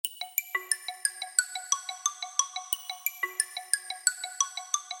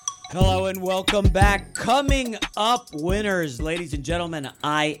Hello and welcome back. Coming up, winners, ladies and gentlemen,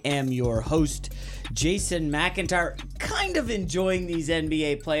 I am your host, Jason McIntyre. Kind of enjoying these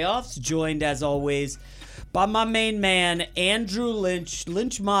NBA playoffs, joined as always by my main man, Andrew Lynch.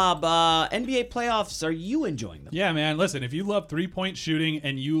 Lynch Mob, NBA playoffs, are you enjoying them? Yeah, man. Listen, if you love three-point shooting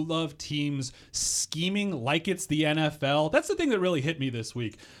and you love teams scheming like it's the NFL, that's the thing that really hit me this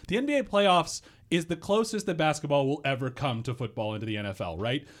week. The NBA playoffs is the closest that basketball will ever come to football into the NFL,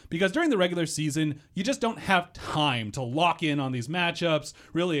 right? Because during the regular season, you just don't have time to lock in on these matchups,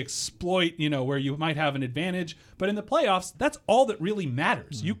 really exploit, where you might have an advantage. But in the playoffs, that's all that really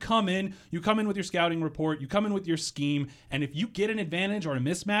matters. You come in with your scouting report, you come in with your scheme, and if you get an advantage or a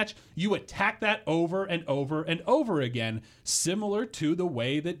mismatch, you attack that over and over and over again, similar to the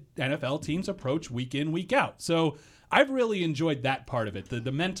way that NFL teams approach week in, week out. So I've really enjoyed that part of it. The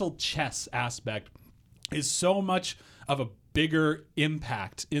mental chess aspect is so much of a bigger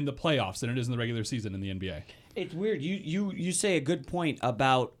impact in the playoffs than it is in the regular season in the NBA. It's weird. You say a good point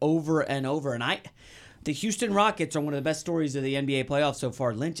about over and over, and the Houston Rockets are one of the best stories of the NBA playoffs so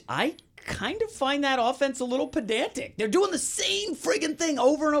far. Lynch, I kind of find that offense a little pedantic. They're doing the same friggin' thing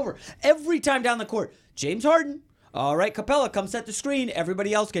over and over every time down the court. James Harden, all right, Capella, come set the screen.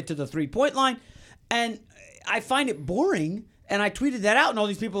 Everybody else get to the three-point line. And I find it boring, and I tweeted that out, and all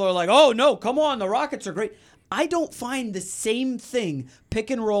these people are like, oh, no, come on, the Rockets are great. I don't find the same thing,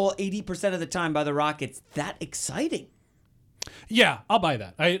 pick and roll 80% of the time by the Rockets, that exciting. Yeah, I'll buy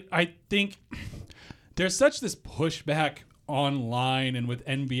that. I think there's such this pushback online and with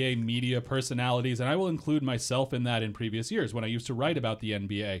NBA media personalities, and I will include myself in that in previous years when I used to write about the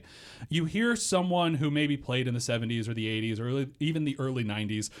NBA. You hear someone who maybe played in the 70s or the 80s or even the early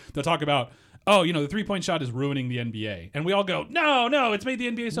 90s, they'll talk about, the three-point shot is ruining the NBA. And we all go, no, it's made the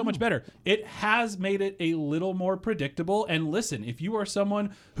NBA so much better. It has made it a little more predictable. And listen, if you are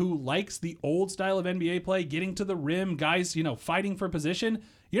someone who likes the old style of NBA play, getting to the rim, guys, fighting for position,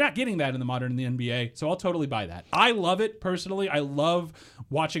 you're not getting that in the modern NBA. So I'll totally buy that. I love it personally. I love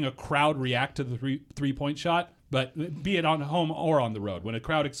watching a crowd react to the three-point shot. But be it on home or on the road, when a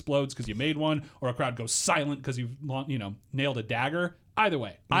crowd explodes because you made one, or a crowd goes silent because you've nailed a dagger. Either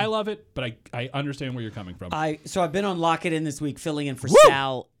way, I love it, but I understand where you're coming from. So I've been on Lock It In this week, filling in for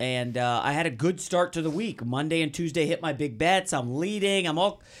Sal, and I had a good start to the week. Monday and Tuesday hit my big bets. I'm leading. I'm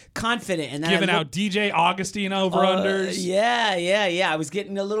all confident. And then giving out DJ Augustine over-unders. Yeah. I was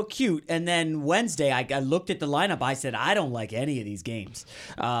getting a little cute. And then Wednesday, I looked at the lineup. I said, I don't like any of these games.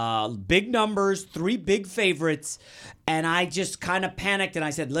 Big numbers, 3 big favorites. And I just kind of panicked, and I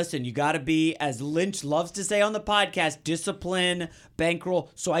said, listen, you got to be, as Lynch loves to say on the podcast, discipline, bankroll.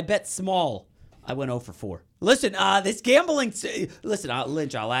 So I bet small. I went 0 for 4. Listen, this gambling... Listen,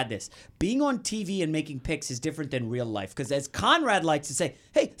 Lynch, I'll add this. Being on TV and making picks is different than real life. Because as Conrad likes to say,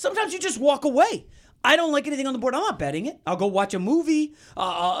 hey, sometimes you just walk away. I don't like anything on the board. I'm not betting it. I'll go watch a movie.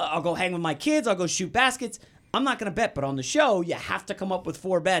 I'll go hang with my kids. I'll go shoot baskets. I'm not going to bet. But on the show, you have to come up with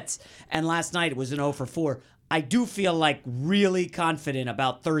 4 bets. And last night, it was an 0 for 4. I do feel like really confident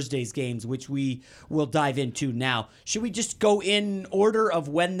about Thursday's games, which we will dive into now. Should we just go in order of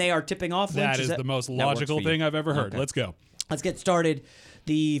when they are tipping off? That is the most logical thing I've ever heard. Okay. Let's go. Let's get started.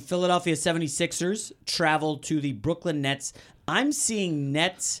 The Philadelphia 76ers travel to the Brooklyn Nets. I'm seeing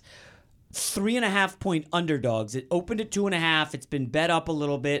Nets 3.5-point underdogs. It opened at 2.5. It's been bet up a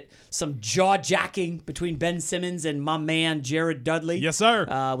little bit. Some jaw-jacking between Ben Simmons and my man Jared Dudley. Yes, sir.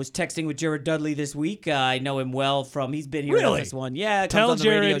 Was texting with Jared Dudley this week. I know him well from, he's been here really? at this one. Yeah, tell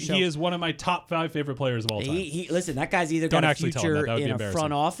Jared he is one of my top 5 favorite players of all time. Listen, that guy's either got a future in a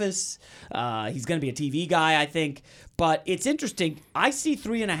front office. He's going to be a TV guy, I think. But it's interesting. I see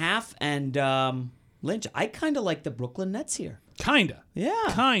 3.5, and Lynch, I kind of like the Brooklyn Nets here. Kinda. Yeah.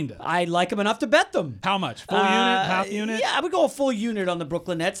 Kinda. I like them enough to bet them. How much? Full unit? Half unit? Yeah, I would go a full unit on the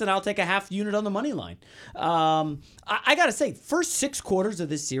Brooklyn Nets, and I'll take a half unit on the money line. I got to say, first 6 quarters of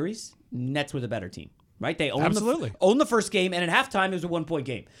this series, Nets were the better team, right? They owned the first game, and at halftime, it was a 1-point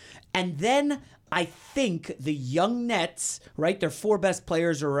game. And then I think the young Nets, right, their 4 best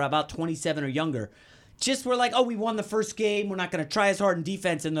players are about 27 or younger, just were like, we won the first game. We're not going to try as hard in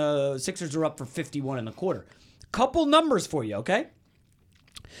defense, and the Sixers are up for 51 in the quarter. Couple numbers for you, okay?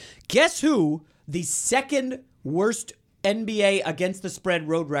 Guess who the second worst NBA against the spread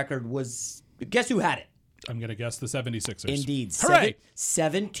road record was? Guess who had it? I'm going to guess the 76ers. Indeed. Hooray!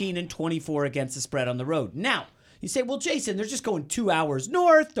 17-24 against the spread on the road. Now, you say, well, Jason, they're just going 2 hours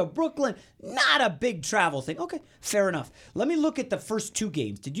north to Brooklyn. Not a big travel thing. Okay, fair enough. Let me look at the first 2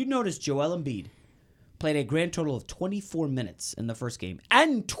 games. Did you notice Joel Embiid played a grand total of 24 minutes in the first game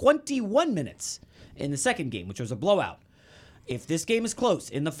and 21 minutes in the second game, which was a blowout? if this game is close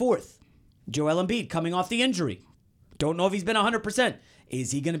in the fourth, Joel Embiid coming off the injury, don't know if he's been 100%.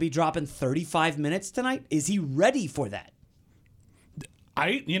 Is he going to be dropping 35 minutes tonight? Is he ready for that?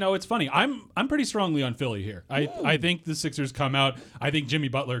 It's funny. I'm pretty strongly on Philly here. I think the Sixers come out. I think Jimmy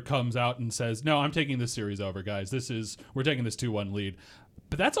Butler comes out and says, "No, I'm taking this series over, guys. We're taking this 2-1 lead."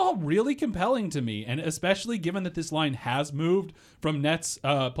 But that's all really compelling to me, and especially given that this line has moved from Nets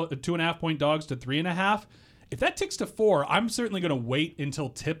 2.5 point dogs to 3.5. If that ticks to 4, I'm certainly going to wait until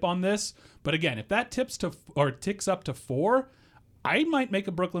tip on this. But again, if that ticks up to 4, I might make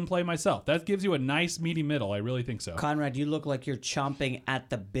a Brooklyn play myself. That gives you a nice meaty middle. I really think so. Conrad, you look like you're chomping at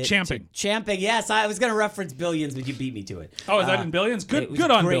the bit. Champing. Yes, I was going to reference Billions, but you beat me to it. Oh, is that in Billions? Good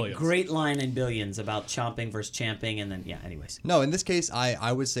on Billions. Great line in Billions about chomping versus champing, and then, anyways. No, in this case,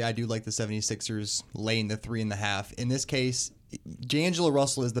 I would say I do like the 76ers laying the 3.5. In this case, D'Angelo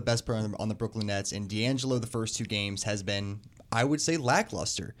Russell is the best player on the Brooklyn Nets, and D'Angelo the first 2 games has been, I would say,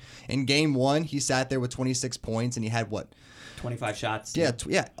 lackluster. In game 1, he sat there with 26 points, and he had 25 shots. Yeah,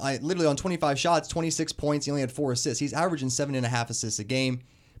 literally on 25 shots, 26 points. He only had 4 assists. He's averaging 7.5 assists a game.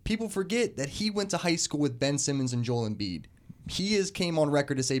 People forget that he went to high school with Ben Simmons and Joel Embiid. He came on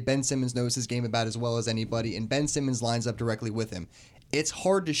record to say Ben Simmons knows his game about as well as anybody, and Ben Simmons lines up directly with him. It's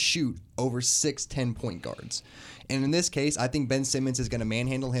hard to shoot over 6 10-point guards. And in this case, I think Ben Simmons is going to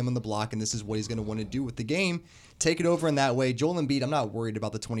manhandle him on the block, and this is what he's going to want to do with the game. Take it over in that way. Joel Embiid, I'm not worried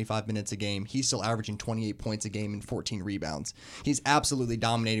about the 25 minutes a game. He's still averaging 28 points a game and 14 rebounds. He's absolutely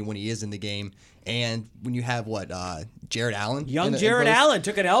dominating when he is in the game. And when you have, Jared Allen? Jared Allen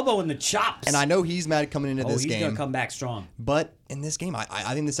took an elbow in the chops. And I know he's mad coming into this game. He's going to come back strong. But in this game,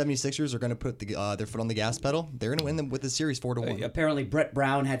 I think the 76ers are going to put their foot on the gas pedal. They're going to win them with the series 4-1. Apparently, Brett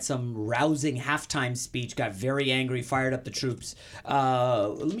Brown had some rousing halftime speech, got very angry, fired up the troops.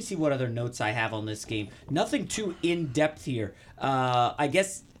 Let me see what other notes I have on this game. Nothing too in-depth here. I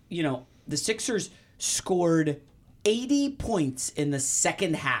guess, the Sixers scored 80 points in the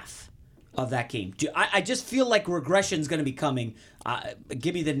second half of that game. I just feel like regression's going to be coming.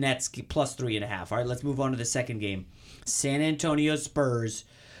 Give me the Nets plus 3.5. All right, let's move on to the second game. San Antonio Spurs.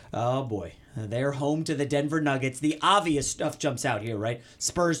 Oh, boy. They're home to the Denver Nuggets. The obvious stuff jumps out here, right?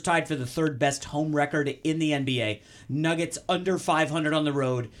 Spurs tied for the 3rd best home record in the NBA. Nuggets under 500 on the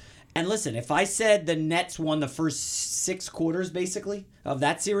road. And listen, if I said the Nets won the first 6 quarters, basically, of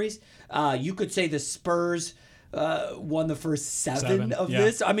that series, you could say the Spurs won the first 7 of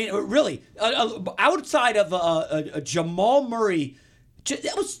this. I mean, really, outside of a Jamal Murray,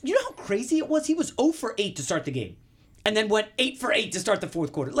 that was, how crazy it was? He was 0 for 8 to start the game. And then went 8 for 8 to start the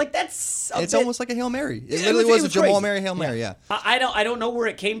fourth quarter. Like, that's it's almost like a Hail Mary. It literally was a Jamal Murray Hail Mary, yeah. I don't know where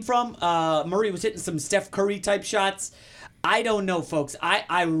it came from. Murray was hitting some Steph Curry type shots. I don't know, folks.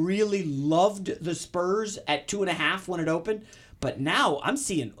 I really loved the Spurs at 2.5 when it opened. But now I'm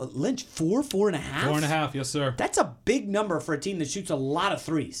seeing Lynch 4.5. 4.5, yes, sir. That's a big number for a team that shoots a lot of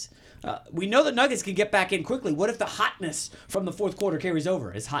threes. We know the Nuggets can get back in quickly. What if the hotness from the fourth quarter carries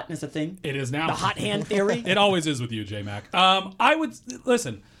over? Is hotness a thing? It is now. The hot hand theory? It always is with you, J-Mac. I would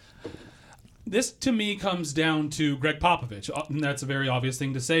listen. This to me comes down to Greg Popovich. And that's a very obvious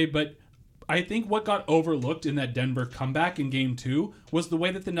thing to say, but I think what got overlooked in that Denver comeback in Game 2 was the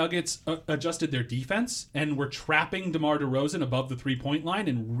way that the Nuggets adjusted their defense and were trapping DeMar DeRozan above the three-point line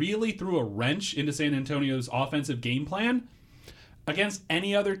and really threw a wrench into San Antonio's offensive game plan. Against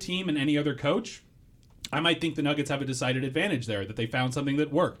any other team and any other coach, I might think the Nuggets have a decided advantage there, that they found something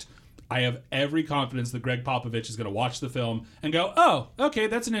that worked. I have every confidence that Greg Popovich is going to watch the film and go, oh, okay,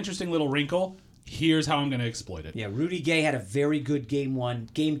 that's an interesting little wrinkle. Here's how I'm going to exploit it. Yeah, Rudy Gay had a very good Game 1.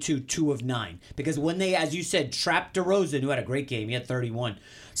 Game 2, 2 of 9. Because when they, as you said, trapped DeRozan, who had a great game, he had 31.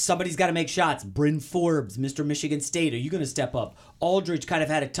 Somebody's got to make shots. Bryn Forbes, Mr. Michigan State, are you going to step up? Aldridge kind of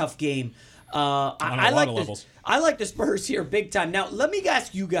had a tough game. I like the Spurs here big time. Now, let me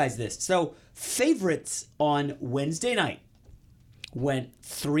ask you guys this. So, favorites on Wednesday night went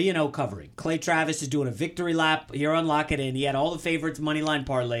 3-0 covering. Clay Travis is doing a victory lap here on Lock It In. He had all the favorites money line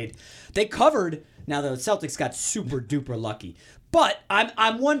parlayed. They covered. Now, the Celtics got super duper lucky. But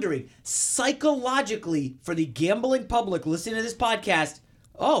I'm wondering, psychologically, for the gambling public listening to this podcast,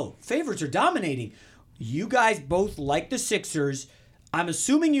 favorites are dominating. You guys both like the Sixers. I'm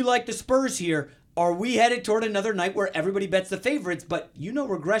assuming you like the Spurs here. Are we headed toward another night where everybody bets the favorites? But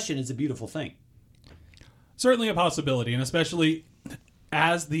regression is a beautiful thing. Certainly a possibility, and especially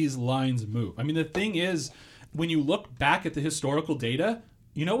as these lines move. I mean, the thing is, when you look back at the historical data,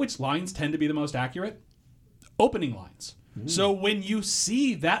 you know which lines tend to be the most accurate? Opening lines. So when you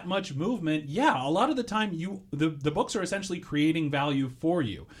see that much movement, yeah, a lot of the time the books are essentially creating value for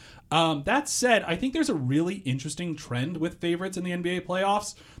you. That said, I think there's a really interesting trend with favorites in the NBA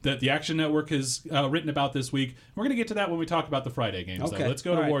playoffs that the Action Network has written about this week. We're going to get to that when we talk about the Friday games. Okay. Though. Let's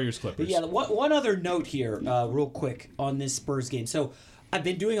go to Warriors Clippers. Yeah, one other note here, real quick, on this Spurs game. So I've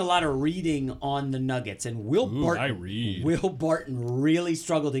been doing a lot of reading on the Nuggets, and Will Barton really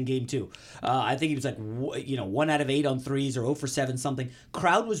struggled in game 2. I think he was like 1 out of 8 on threes or 0 for 7 something.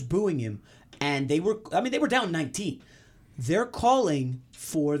 Crowd was booing him, and they were down 19. They're calling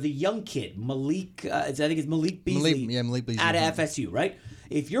for the young kid, Malik. I think it's Malik Beasley. Malik Beasley out of FSU, right?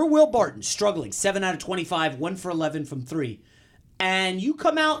 If you're Will Barton, struggling 7 out of 25, 1 for 11 from 3, and you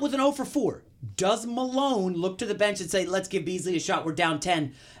come out with an 0 for 4, does Malone look to the bench and say, let's give Beasley a shot, we're down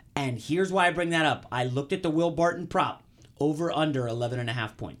 10? And here's why I bring that up. I looked at the Will Barton prop, over under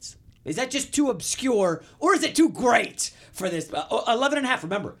 11.5 points. Is that just too obscure, or is it too great for this? 11.5,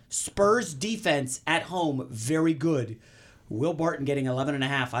 remember, Spurs defense at home, very good. Will Barton getting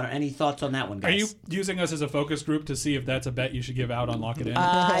 11.5. Any thoughts on that one, guys? Are you using us as a focus group to see if that's a bet you should give out on Lock It In?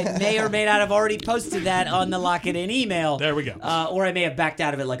 I may or may not have already posted that on the Lock It In email. There we go. Or I may have backed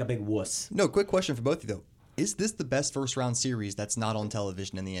out of it like a big wuss. No, quick question for both of you, though. Is this the best first-round series that's not on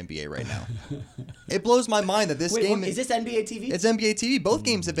television in the NBA right now? It blows my mind that this game... Is this NBA TV? It's NBA TV. Both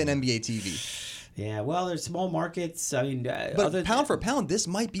games have been NBA TV. Yeah, well, there's small markets. I mean... but pound for pound, this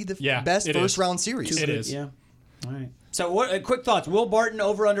might be the best first-round series. It is. Yeah. All right. So, quick thoughts. Will Barton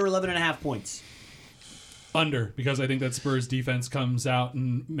over under 11.5 points? Under, because I think that Spurs defense comes out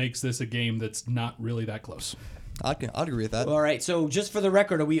and makes this a game that's not really that close. I'd agree with that. All right. So, just for the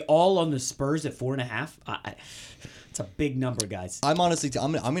record, are we all on the Spurs at 4.5? It's a big number, guys. I'm honestly,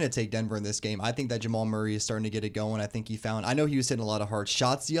 I'm going to take Denver in this game. I think that Jamal Murray is starting to get it going. I think I know he was hitting a lot of hard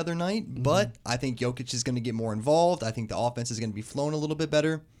shots the other night, but I think Jokic is going to get more involved. I think the offense is going to be flowing a little bit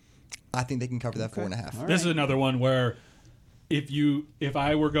better. I think they can cover that 4.5. Right. This is another one where if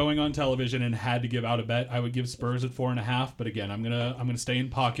I were going on television and had to give out a bet, I would give Spurs at 4.5. But again, I'm gonna stay in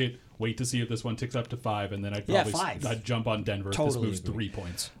pocket, wait to see if this one ticks up to 5, and then I'd jump on Denver if this moves 3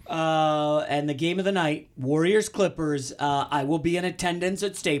 points. And the game of the night, Warriors Clippers. I will be in attendance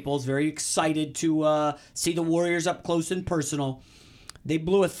at Staples. Very excited to see the Warriors up close and personal. They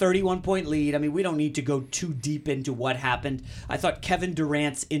blew a 31-point lead. I mean, we don't need to go too deep into what happened. I thought Kevin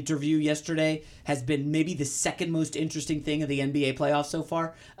Durant's interview yesterday has been maybe the second most interesting thing of the NBA playoffs so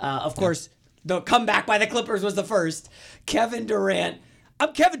far. Of course, the comeback by the Clippers was the first. Kevin Durant.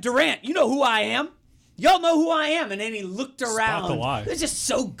 I'm Kevin Durant. You know who I am. Y'all know who I am. And then he looked around. Spot the lie. It was just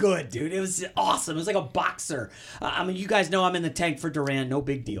so good, dude. It was awesome. It was like a boxer. I mean, you guys know I'm in the tank for Durant. No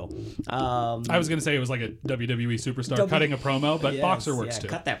big deal. I was going to say it was like a WWE superstar cutting a promo, but boxer works too.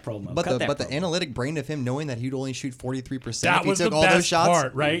 Cut that promo. But the analytic brain of him knowing that he'd only shoot 43% that if he was took the all best those shots.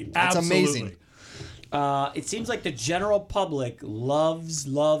 Part, right? That's Absolutely. amazing. It seems like the general public loves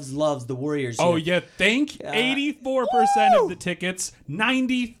the Warriors here. Oh, you think? 84% of the tickets,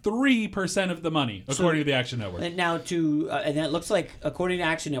 93% of the money, according to the Action Network. And now and it looks like, according to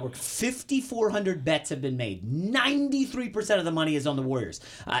Action Network, 5,400 bets have been made. 93% of the money is on the Warriors.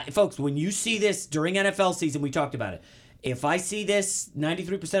 Folks, when you see this during NFL season, we talked about it. If I see this,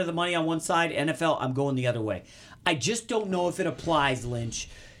 93% of the money on one side, NFL, I'm going the other way. I just don't know if it applies, Lynch,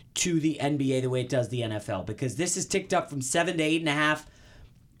 to the NBA the way it does the NFL, because this is ticked up from 7 to 8.5.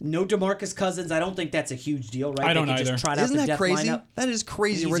 No DeMarcus Cousins. I don't think that's a huge deal, right? I don't either. Isn't that crazy? Lineup. That is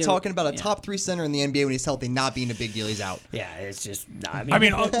crazy. We're talking about a top 3 center in the NBA when he's healthy, not being a big deal. He's out. Yeah, it's just.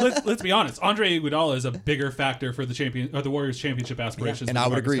 Let's be honest. Andre Iguodala is a bigger factor for the Warriors' championship aspirations. And than I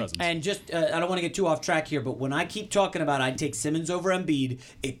would DeMarcus agree. Cousins. And just, I don't want to get too off track here, but when I keep talking about I'd take Simmons over Embiid,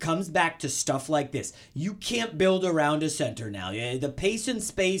 it comes back to stuff like this. You can't build around a center now. The pace and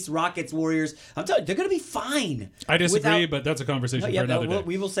space, Rockets, Warriors, I'm telling you, they're going to be fine. I disagree, but that's a conversation for another day.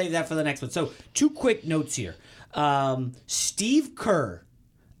 We will save that for the next one. So, 2 quick notes here. Steve Kerr,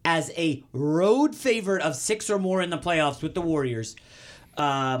 as a road favorite of 6 or more in the playoffs with the Warriors,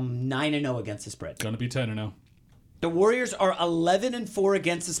 9-0 against the spread. Going to be 10-0. The Warriors are 11-4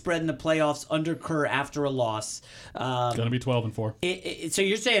 against the spread in the playoffs under Kerr after a loss. Going to be 12-4. So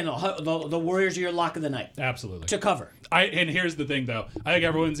you're saying the Warriors are your lock of the night? Absolutely. To cover. And here's the thing, though. I think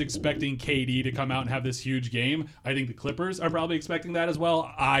everyone's expecting KD to come out and have this huge game. I think the Clippers are probably expecting that as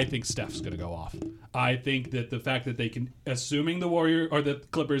well. I think Steph's going to go off. I think that the fact that they can, assuming the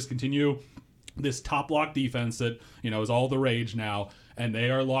Clippers continue this top lock defense that, is all the rage now, and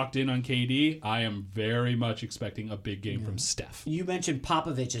they are locked in on KD, I am very much expecting a big game from Steph. You mentioned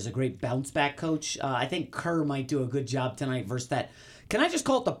Popovich as a great bounce back coach. I think Kerr might do a good job tonight versus that. Can I just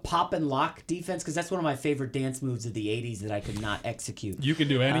call it the pop and lock defense? Because that's one of my favorite dance moves of the 80s that I could not execute. You can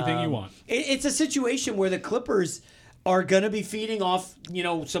do anything you want. It's a situation where the Clippers are going to be feeding off,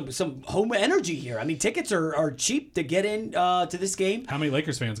 some home energy here. I mean, tickets are cheap to get in to this game. How many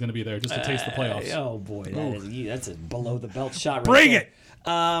Lakers fans going to be there just to taste the playoffs? Oh, boy. That's a below-the-belt shot Bring there. it!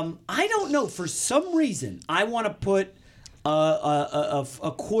 I don't know. For some reason, I want to put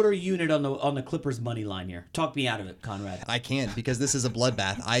a quarter unit on the Clippers money line here. Talk me out of it, Conrad. I can't, because this is a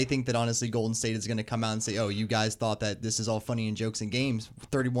bloodbath. I think that honestly Golden State is going to come out and say, oh, you guys thought that this is all funny and jokes and games.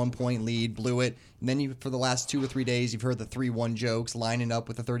 31-point lead, blew it. And then for the last 2 or 3 days, you've heard the 3-1 jokes lining up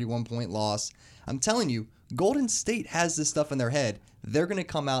with a 31-point loss. I'm telling you, Golden State has this stuff in their head. They're going to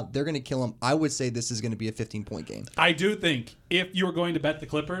come out. They're going to kill them. I would say this is going to be a 15-point game. I do think if you're going to bet the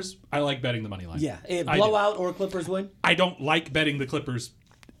Clippers, I like betting the money line. Yeah, blowout or Clippers win? I don't like betting the Clippers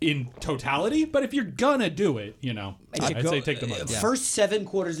in totality, but if you're going to do it, I'd say take the money. Yeah. First 7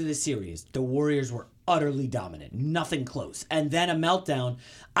 quarters of this series, the Warriors were utterly dominant. Nothing close. And then a meltdown.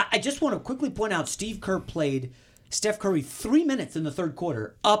 I just want to quickly point out Steve Kerr played Steph Curry 3 minutes in the third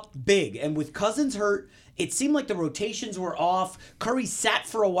quarter, up big. And with Cousins hurt, it seemed like the rotations were off. Curry sat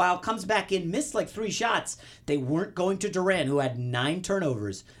for a while, comes back in, missed like 3 shots. They weren't going to Durant, who had 9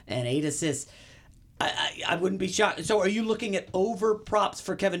 turnovers and 8 assists. I wouldn't be shocked. So are you looking at over props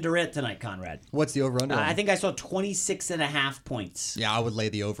for Kevin Durant tonight, Conrad? What's the over-under? I think I saw 26.5 points. Yeah, I would lay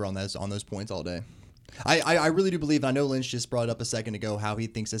the over on those points all day. I really do believe, and I know Lynch just brought up a second ago how he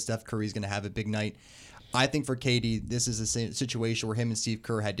thinks that Steph Curry's going to have a big night. I think for KD, this is a situation where him and Steve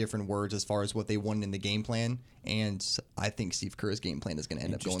Kerr had different words as far as what they wanted in the game plan, and I think Steve Kerr's game plan is going to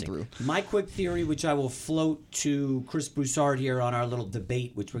end up going through. My quick theory, which I will float to Chris Broussard here on our little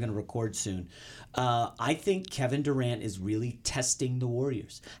debate, which we're going to record soon. I think Kevin Durant is really testing the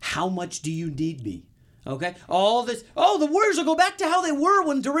Warriors. How much do you need me? Okay? The Warriors will go back to how they were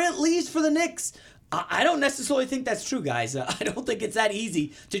when Durant leaves for the Knicks. I don't necessarily think that's true, guys. I don't think it's that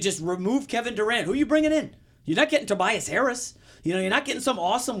easy to just remove Kevin Durant. Who are you bringing in? You're not getting Tobias Harris. You're not getting some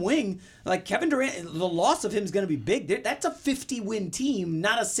awesome wing. Like Kevin Durant, the loss of him is going to be big. That's a 50-win team,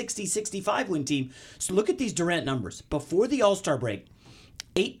 not a 60-65-win team. So look at these Durant numbers. Before the All-Star break,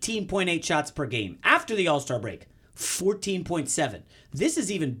 18.8 shots per game. After the All-Star break, 14.7. This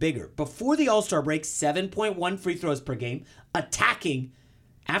is even bigger. Before the All-Star break, 7.1 free throws per game. Attacking,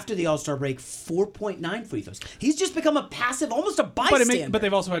 after the All-Star break, 4.9 free throws. He's just become a passive, almost a bystander. But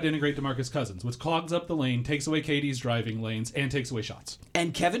they've also had to integrate DeMarcus Cousins, which clogs up the lane, takes away KD's driving lanes, and takes away shots.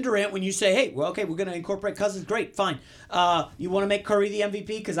 And Kevin Durant, when you say, hey, well, okay, we're going to incorporate Cousins, great, fine. You want to make Curry the MVP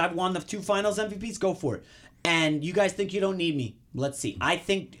because I've won the 2 finals MVPs? Go for it. And you guys think you don't need me? Let's see. I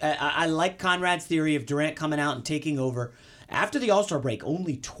think I like Conrad's theory of Durant coming out and taking over. After the All-Star break,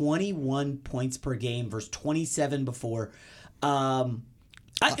 only 21 points per game versus 27 before. I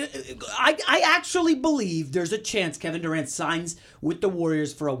actually believe there's a chance Kevin Durant signs with the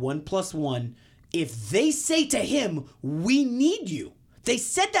Warriors for a 1+1 if they say to him, we need you. They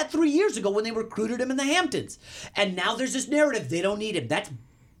said that 3 years ago when they recruited him in the Hamptons. And now there's this narrative they don't need him.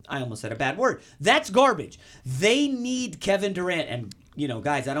 I almost said a bad word. That's garbage. They need Kevin Durant. And,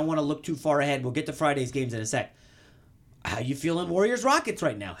 guys, I don't want to look too far ahead. We'll get to Friday's games in a sec. How you feeling Warriors-Rockets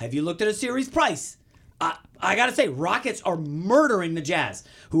right now? Have you looked at a series price? I got to say, Rockets are murdering the Jazz,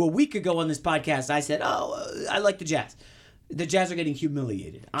 who a week ago on this podcast I said, I like the Jazz. The Jazz are getting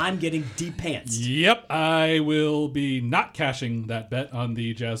humiliated. I'm getting de-pantsed. Yep, I will be not cashing that bet on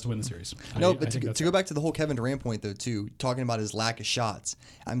the Jazz to win the series. No, but to go back to the whole Kevin Durant point, though, too, talking about his lack of shots,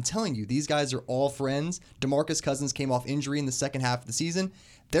 I'm telling you, these guys are all friends. DeMarcus Cousins came off injury in the second half of the season.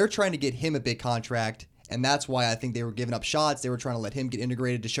 They're trying to get him a big contract, and that's why I think they were giving up shots. They were trying to let him get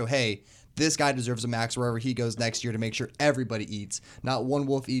integrated to show, hey, this guy deserves a max wherever he goes next year to make sure everybody eats. Not one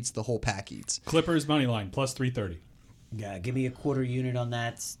wolf eats, the whole pack eats. Clippers money line, plus 330. Yeah, give me a quarter unit on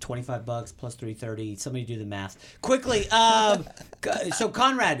that. It's $25 plus 330. Somebody do the math. Quickly, so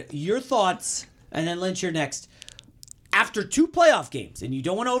Conrad, your thoughts, and then Lynch, you're next. After 2 playoff games, and you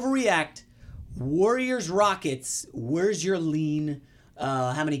don't want to overreact, Warriors-Rockets, where's your lean?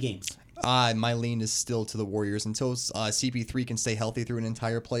 How many games? My lean is still to the Warriors until CP3 can stay healthy through an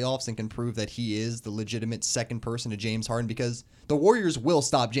entire playoffs and can prove that he is the legitimate second person to James Harden, because the Warriors will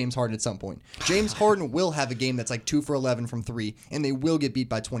stop James Harden at some point. James Harden will have a game that's like 2 for 11 from 3, and they will get beat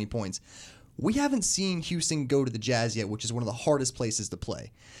by 20 points. We haven't seen Houston go to the Jazz yet, which is one of the hardest places to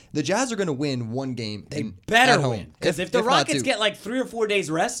play. The Jazz are going to win one game. They at better home. win. Because if the Rockets get like 3 or 4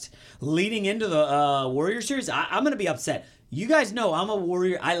 days rest leading into the Warriors series, I'm going to be upset. You guys know I'm a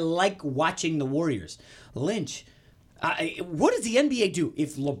Warrior. I like watching the Warriors. Lynch, what does the NBA do?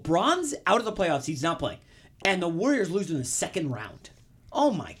 If LeBron's out of the playoffs, he's not playing, and the Warriors lose in the second round. Oh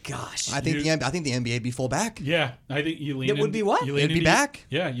my gosh! I think the NBA be full back. Yeah, I think you lean. It would be what? You lean It'd be into, back.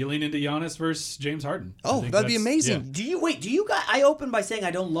 Yeah, you lean into Giannis versus James Harden. Oh, that'd be amazing. Do you guys? I opened by saying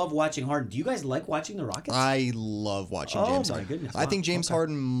I don't love watching Harden. Do you guys like watching the Rockets? I love watching James my Harden. goodness, I wow. think James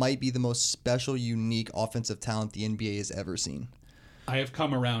Harden might be the most special, unique offensive talent the NBA has ever seen. I have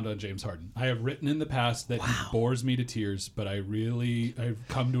come around on James Harden. I have written in the past that he bores me to tears, but I've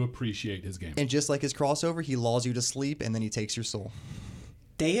come to appreciate his game. And just like his crossover, he lulls you to sleep and then he takes your soul.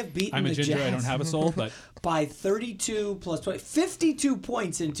 They have beaten I'm a the ginger. Jazz I don't have a soul, but by 32 plus 20, 52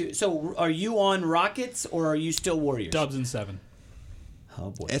 points into. So are you on Rockets or are you still Warriors? Dubs in 7.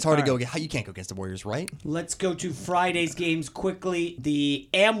 Oh boy, it's hard to go. You can't go against the Warriors, right? Let's go to Friday's games quickly. The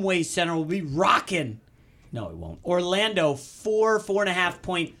Amway Center will be rocking. No, it won't. Orlando, 4.5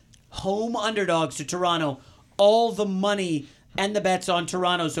 point home underdogs to Toronto. All the money and the bets on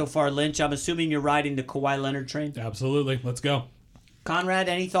Toronto so far, Lynch. I'm assuming you're riding the Kawhi Leonard train. Absolutely. Let's go. Conrad,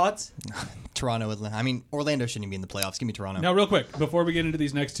 any thoughts? Toronto, Orlando shouldn't be in the playoffs. Give me Toronto. Now, real quick, before we get into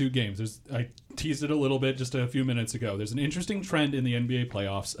these next 2 games, I teased it a little bit just a few minutes ago. There's an interesting trend in the NBA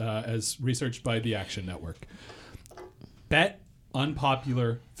playoffs as researched by the Action Network. Bet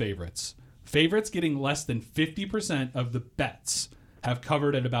unpopular favorites. Favorites getting less than 50% of the bets have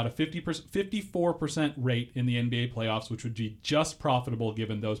covered at about a 54% rate in the NBA playoffs, which would be just profitable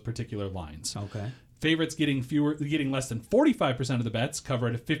given those particular lines. Okay. Favorites getting less than 45% of the bets cover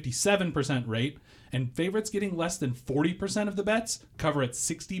at a 57% rate, and favorites getting less than 40% of the bets cover at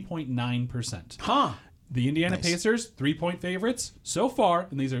 60.9%. Huh. The Indiana Pacers, 3-point favorites so far,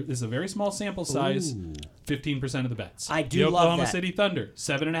 and this is a very small sample size, 15% of the bets. I do the love Oklahoma that. City Thunder,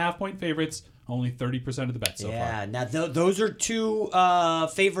 7.5-point favorites, only 30% of the bets so far. Yeah, now those are 2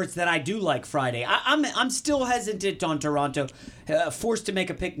 favorites that I do like Friday. I'm still hesitant on Toronto. Forced to make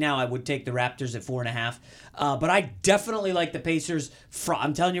a pick now, I would take the Raptors at 4.5. But I definitely like the Pacers.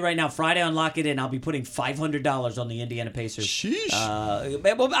 I'm telling you right now, Friday on Lock It In, I'll be putting $500 on the Indiana Pacers. Sheesh.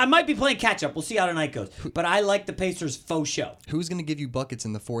 Well, I might be playing catch up. We'll see how tonight goes. But I like the Pacers faux show. Who's going to give you buckets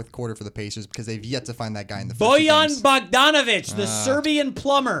in the fourth quarter for the Pacers because they've yet to find that guy in the first 2 Bojan games? Bogdanovic, the Serbian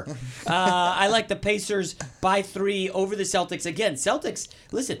plumber. I like the Pacers by 3 over the Celtics. Again, Celtics,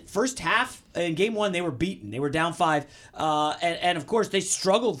 listen, first half in game 1, they were beaten. They were down 5. And of course, they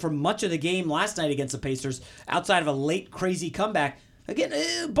struggled for much of the game last night against the Pacers outside of a late, crazy comeback.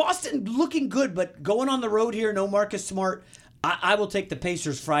 Again, Boston looking good, but going on the road here, no Marcus Smart. I will take the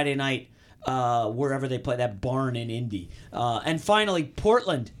Pacers Friday night wherever they play, that barn in Indy. And finally,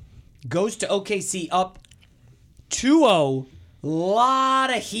 Portland goes to OKC up 2-0. Lot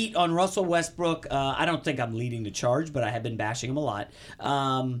of heat on Russell Westbrook. I don't think I'm leading the charge, but I have been bashing him a lot.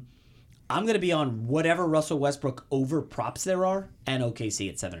 I'm going to be on whatever Russell Westbrook over props there are, and OKC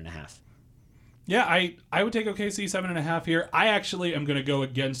at 7.5. Yeah, I would take OKC 7.5 here. I actually am going to go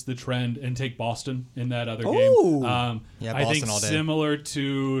against the trend and take Boston in that other game. Yeah, I Boston think all day. similar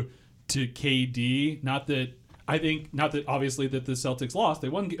to KD. Not that obviously that the Celtics lost. They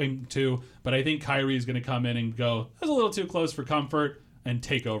won game 2, but I think Kyrie is going to come in and go, that's a little too close for comfort, and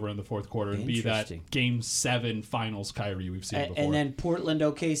take over in the fourth quarter and be that Interesting. Game 7 finals Kyrie we've seen before. And then Portland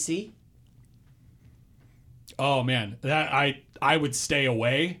OKC. Oh man, that I would stay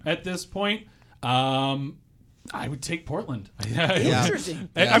away at this point. I would take Portland. Interesting.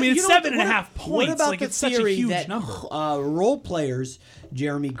 I mean, it's You know what, 7.5 points. What about like, the it's such a theory huge that number. Role players,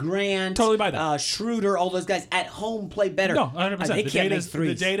 Jeremy Grant, Totally buy that. Schroeder, all those guys at home play better? No, 100%. They The can't make the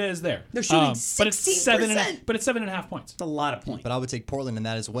threes. data is there. They're shooting but it's 16%. But it's 7.5 points. That's a lot of points. But I would take Portland in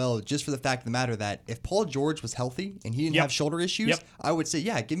that as well, just for the fact of the matter that if Paul George was healthy and he didn't Yep. have shoulder issues, Yep. I would say,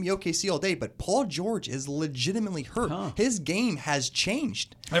 yeah, give me OKC all day. But Paul George is legitimately hurt. His game has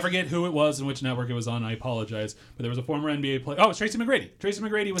changed. I forget who it was and which network it was on. I apologize. But there was a former NBA player. Oh, it's Tracy McGrady. Tracy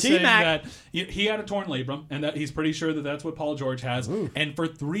McGrady was saying T-Mac. that he had a torn labrum and that he's pretty sure that that's what Paul George has. And for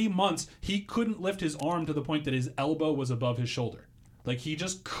 3 months, he couldn't lift his arm to the point that his elbow was above his shoulder. Like, he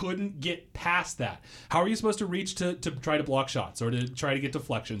just couldn't get past that. How are you supposed to reach to try to block shots or to try to get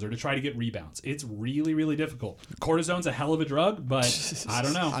deflections or to try to get rebounds? It's really, really difficult. Cortisone's a hell of a drug, but I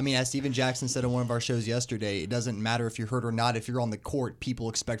don't know. I mean, as Steven Jackson said on one of our shows yesterday, it doesn't matter if you're hurt or not. If you're on the court, people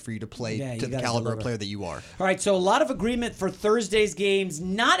expect for you to play to the caliber of player that you are. All right, so a lot of agreement for Thursday's games.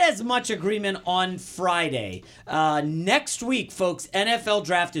 Not as much agreement on Friday. Next week, folks, NFL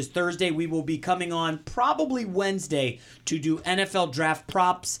Draft is Thursday. We will be coming on probably Wednesday to do NFL Draft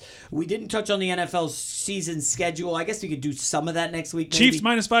props. We didn't touch on the NFL season schedule. I guess we could do some of that next week. Maybe. Chiefs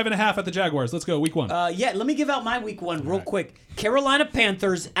 -5.5 at the Jaguars. Let's go, week 1. Yeah, let me give out my week 1 real quick. Carolina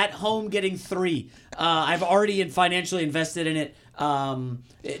Panthers at home getting 3. I've already financially invested in it.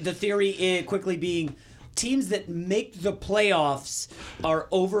 The theory quickly being teams that make the playoffs are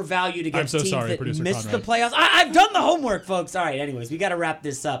overvalued against teams that miss the playoffs. I've done the homework, folks. All right, anyways, we got to wrap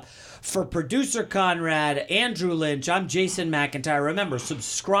this up. For producer Conrad, Andrew Lynch, I'm Jason McIntyre. Remember,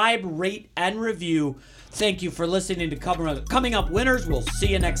 subscribe, rate, and review. Thank you for listening to Coming Up Winners. We'll see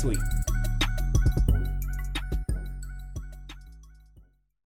you next week.